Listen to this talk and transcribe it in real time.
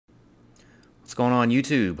What's going on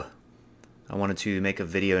YouTube? I wanted to make a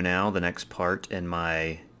video now, the next part in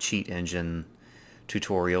my cheat engine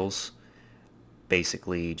tutorials,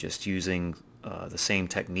 basically just using the same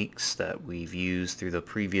techniques that we've used through the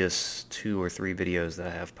previous 2 or 3 videos that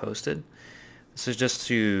I have posted. This is just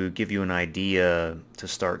to give you an idea to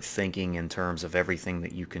start thinking in terms of everything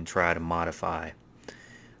that you can try to modify.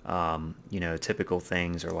 You know, typical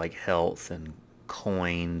things are like health and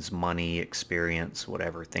coins, money, experience,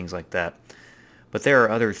 whatever, things like that. But there are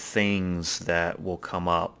other things that will come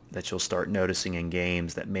up that you'll start noticing in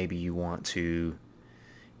games that maybe you want to,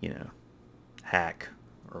 you know, hack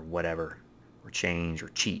or whatever, or change or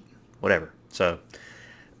cheat, whatever. So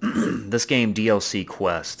this game, DLC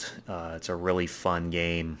Quest, it's a really fun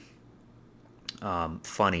game,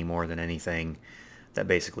 funny more than anything, that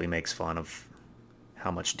basically makes fun of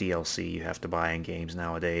how much DLC you have to buy in games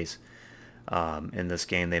nowadays. In this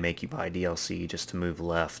game they make you buy DLC just to move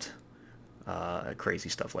left. Crazy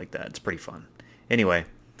stuff like that. It's pretty fun. Anyway,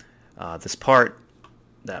 this part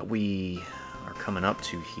that we are coming up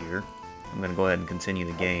to here, I'm going to go ahead and continue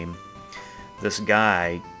the game. This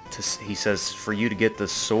guy, he says for you to get the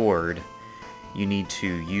sword, you need to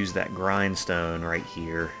use that grindstone right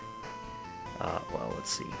here. Well,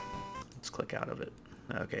 let's see. Let's click out of it.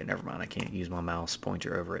 Okay, never mind. I can't use my mouse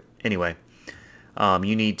pointer over it. Anyway,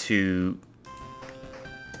 you need to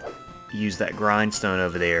use that grindstone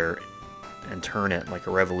over there and turn it like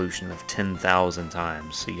a revolution of 10,000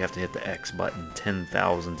 times. So you have to hit the X button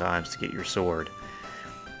 10,000 times to get your sword.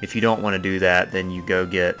 If you don't want to do that, then you go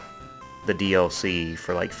get the DLC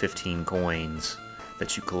for like 15 coins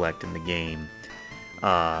that you collect in the game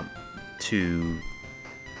to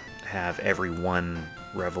have every one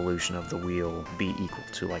revolution of the wheel be equal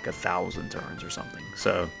to like 1,000 turns or something.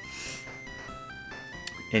 So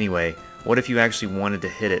anyway, what if you actually wanted to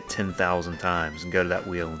hit it 10,000 times and go to that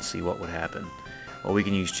wheel and see what would happen? Well, we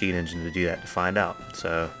can use Cheat Engine to do that, to find out.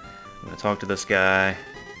 So I'm going to talk to this guy.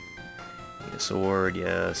 Need a sword,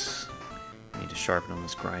 yes. Need to sharpen on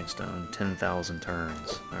this grindstone. 10,000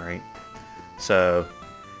 turns. Alright. So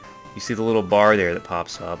you see the little bar there that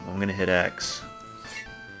pops up. I'm going to hit X.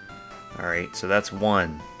 Alright, so that's 1.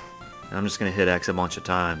 And I'm just going to hit X a bunch of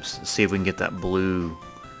times to see if we can get that blue,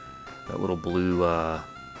 that little blue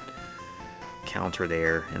counter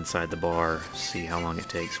there inside the bar. See how long it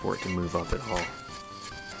takes for it to move up at all.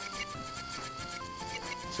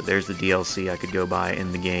 So there's the DLC I could go buy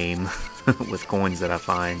in the game with coins that I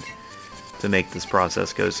find to make this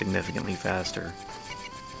process go significantly faster.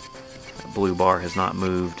 That blue bar has not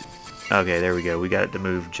moved. Okay, there we go. We got it to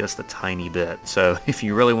move just a tiny bit. So if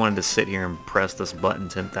you really wanted to sit here and press this button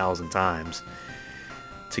 10,000 times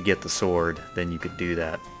to get the sword, then you could do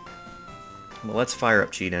that. Well, let's fire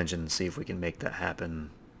up Cheat Engine and see if we can make that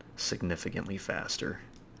happen significantly faster.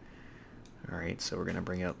 Alright, so we're going to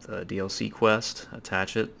bring up the DLC quest,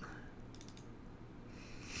 attach it.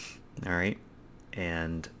 Alright,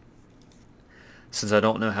 and since I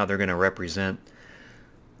don't know how they're going to represent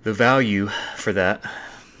the value for that,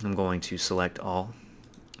 I'm going to select all,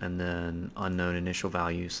 and then unknown initial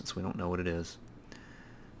value since we don't know what it is.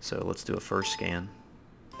 So let's do a first scan.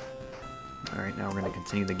 Alright, now we're going to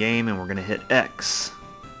continue the game and we're going to hit X.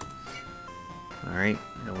 Alright,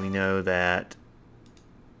 and we know that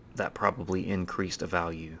that probably increased a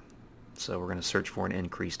value. So we're going to search for an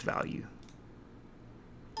increased value.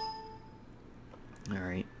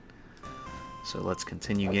 Alright, so let's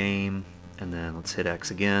continue game and then let's hit X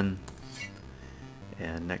again.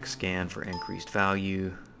 And next scan for increased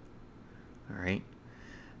value. Alright,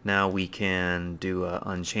 now we can do an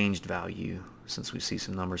unchanged value, since we see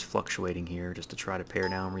some numbers fluctuating here, just to try to pare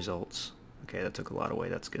down results. Okay, that took a lot away,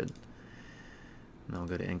 that's good. Now I'll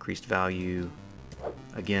go to increased value,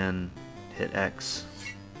 again, hit X,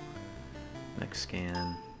 next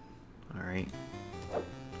scan, alright,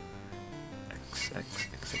 X, X,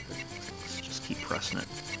 X, X, X, X, just keep pressing it,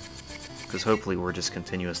 because hopefully we're just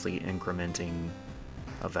continuously incrementing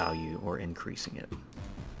a value or increasing it.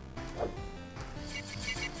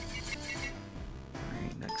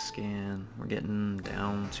 Next scan, we're getting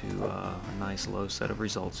down to a nice low set of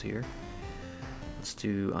results here. Let's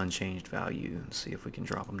do unchanged value and see if we can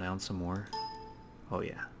drop them down some more. Oh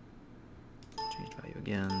yeah, changed value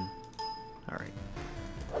again. Alright,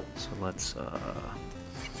 so let's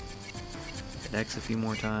hit X a few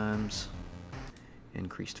more times.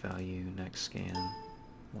 Increased value, next scan,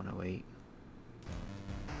 108.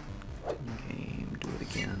 Continue game, do it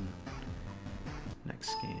again.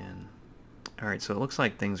 Next scan. Alright, so it looks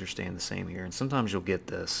like things are staying the same here, and sometimes you'll get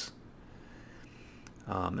this,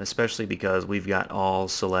 especially because we've got all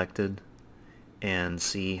selected, and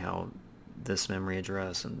see how this memory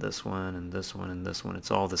address and this one and this one and this one.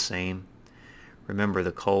 It's all the same. Remember,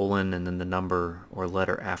 the colon and then the number or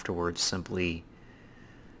letter afterwards simply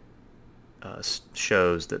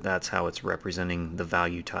shows that that's how it's representing the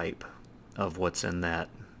value type of what's in that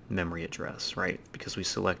memory address, right? Because we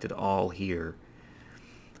selected all here,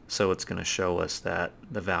 so it's going to show us that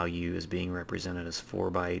the value is being represented as 4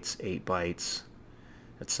 bytes, 8 bytes,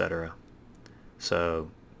 etc. So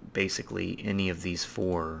basically any of these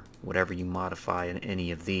 4, whatever you modify in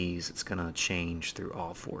any of these, it's going to change through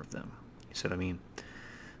all 4 of them. You see what I mean?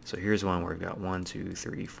 So here's one where we've got 1, 2,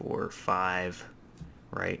 3, 4, 5,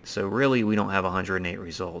 right? So really we don't have 108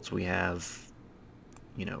 results. We have,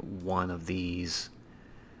 you know, one of these,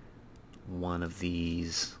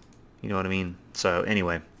 you know what I mean? So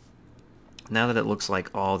anyway, now that it looks like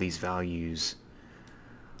all these values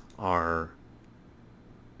are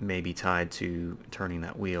maybe tied to turning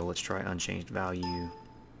that wheel, let's try unchanged value.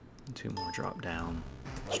 2 more drop down.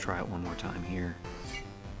 Let's try it one more time here.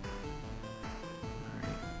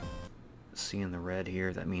 Alright. Seeing the red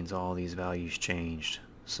here, that means all these values changed.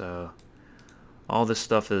 So all this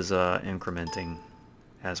stuff is incrementing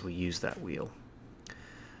as we use that wheel.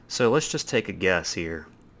 So let's just take a guess here.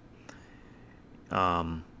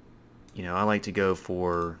 You know, I like to go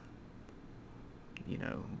for, you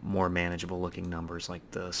know, more manageable looking numbers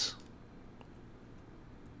like this.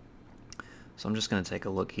 So I'm just going to take a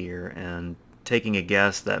look here and taking a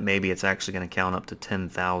guess that maybe it's actually going to count up to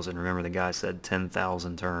 10,000. Remember, the guy said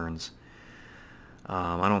 10,000 turns.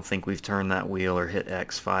 I don't think we've turned that wheel or hit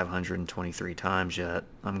X 523 times yet.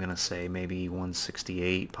 I'm going to say maybe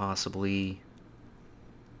 168 possibly,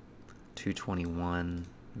 221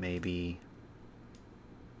 maybe,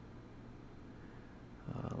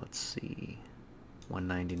 let's see,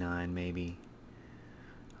 199 maybe.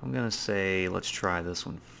 I'm going to say let's try this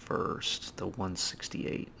one first, the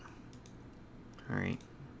 168. Alright,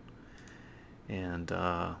 and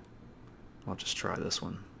I'll just try this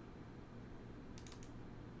one.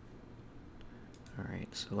 Alright,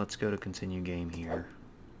 so let's go to continue game here.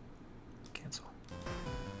 Cancel.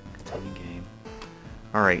 Continue game.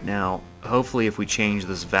 Alright, now hopefully if we change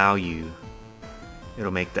this value,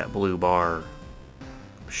 it'll make that blue bar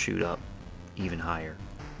shoot up even higher.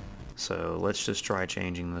 So let's just try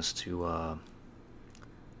changing this to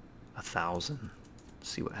 1,000.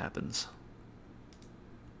 See what happens.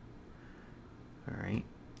 Alright,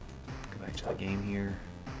 go back to the game here.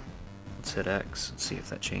 Let's hit X and see if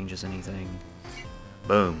that changes anything.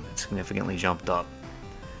 Boom, it significantly jumped up.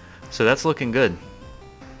 So that's looking good.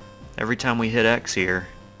 Every time we hit X here,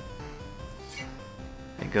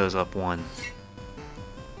 it goes up 1.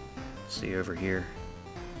 See over here,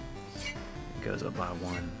 it goes up by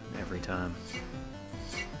 1 every time.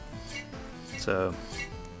 So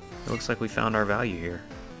it looks like we found our value here.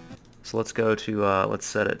 So let's go to, let's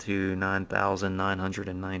set it to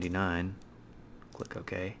 9,999. Click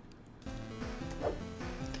OK.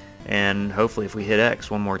 And hopefully if we hit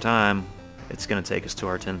X one more time, it's going to take us to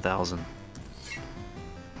our 10,000.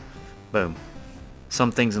 Boom.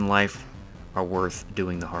 Some things in life are worth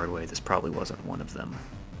doing the hard way. This probably wasn't one of them.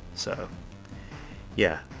 So,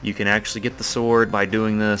 yeah, you can actually get the sword by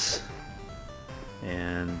doing this.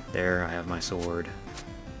 And there I have my sword.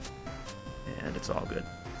 And it's all good.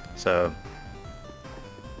 So,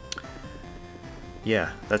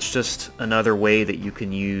 yeah, that's just another way that you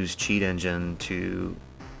can use Cheat Engine to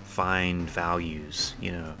find values.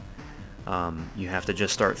 You know, you have to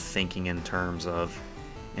just start thinking in terms of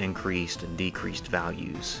increased and decreased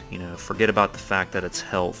values. You know, forget about the fact that it's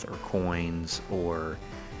health or coins or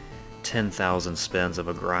 10,000 spins of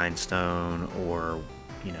a grindstone or,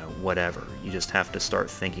 you know, whatever. You just have to start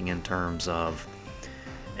thinking in terms of,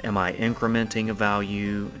 am I incrementing a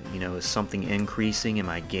value? You know, is something increasing? Am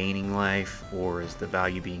I gaining life? Or is the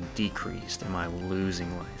value being decreased? Am I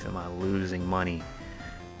losing life? Am I losing money?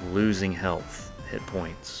 Losing health, hit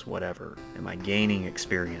points, whatever? Am I gaining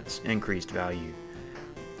experience? Increased value?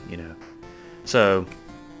 You know, so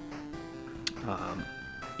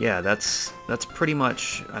yeah, that's pretty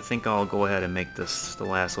much. I think I'll go ahead and make this the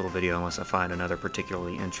last little video unless I find another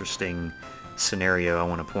particularly interesting scenario I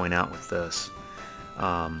want to point out with this.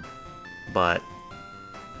 But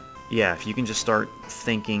yeah, if you can just start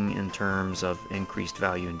thinking in terms of increased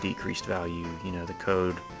value and decreased value, you know, the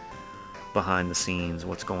code behind the scenes,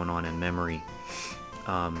 what's going on in memory,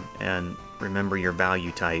 and remember your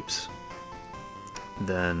value types,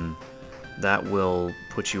 then that will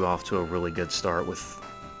put you off to a really good start with,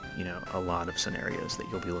 you know, a lot of scenarios that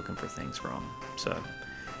you'll be looking for things from. So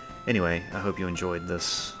anyway, I hope you enjoyed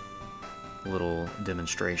this little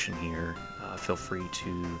demonstration here. Feel free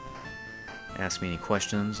to ask me any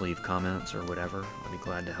questions, leave comments or whatever. I'll be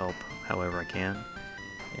glad to help however I can.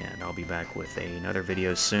 And I'll be back with another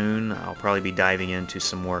video soon. I'll probably be diving into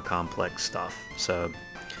some more complex stuff. So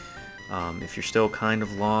if you're still kind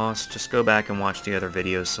of lost, just go back and watch the other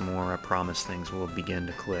videos some more. I promise things will begin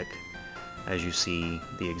to click as you see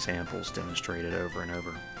the examples demonstrated over and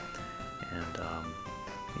over. And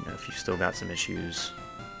you know, if you've still got some issues,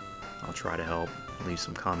 I'll try to help. Leave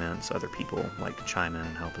some comments. Other people like to chime in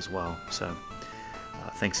and help as well. So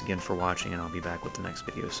thanks again for watching, and I'll be back with the next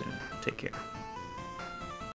video soon. Take care.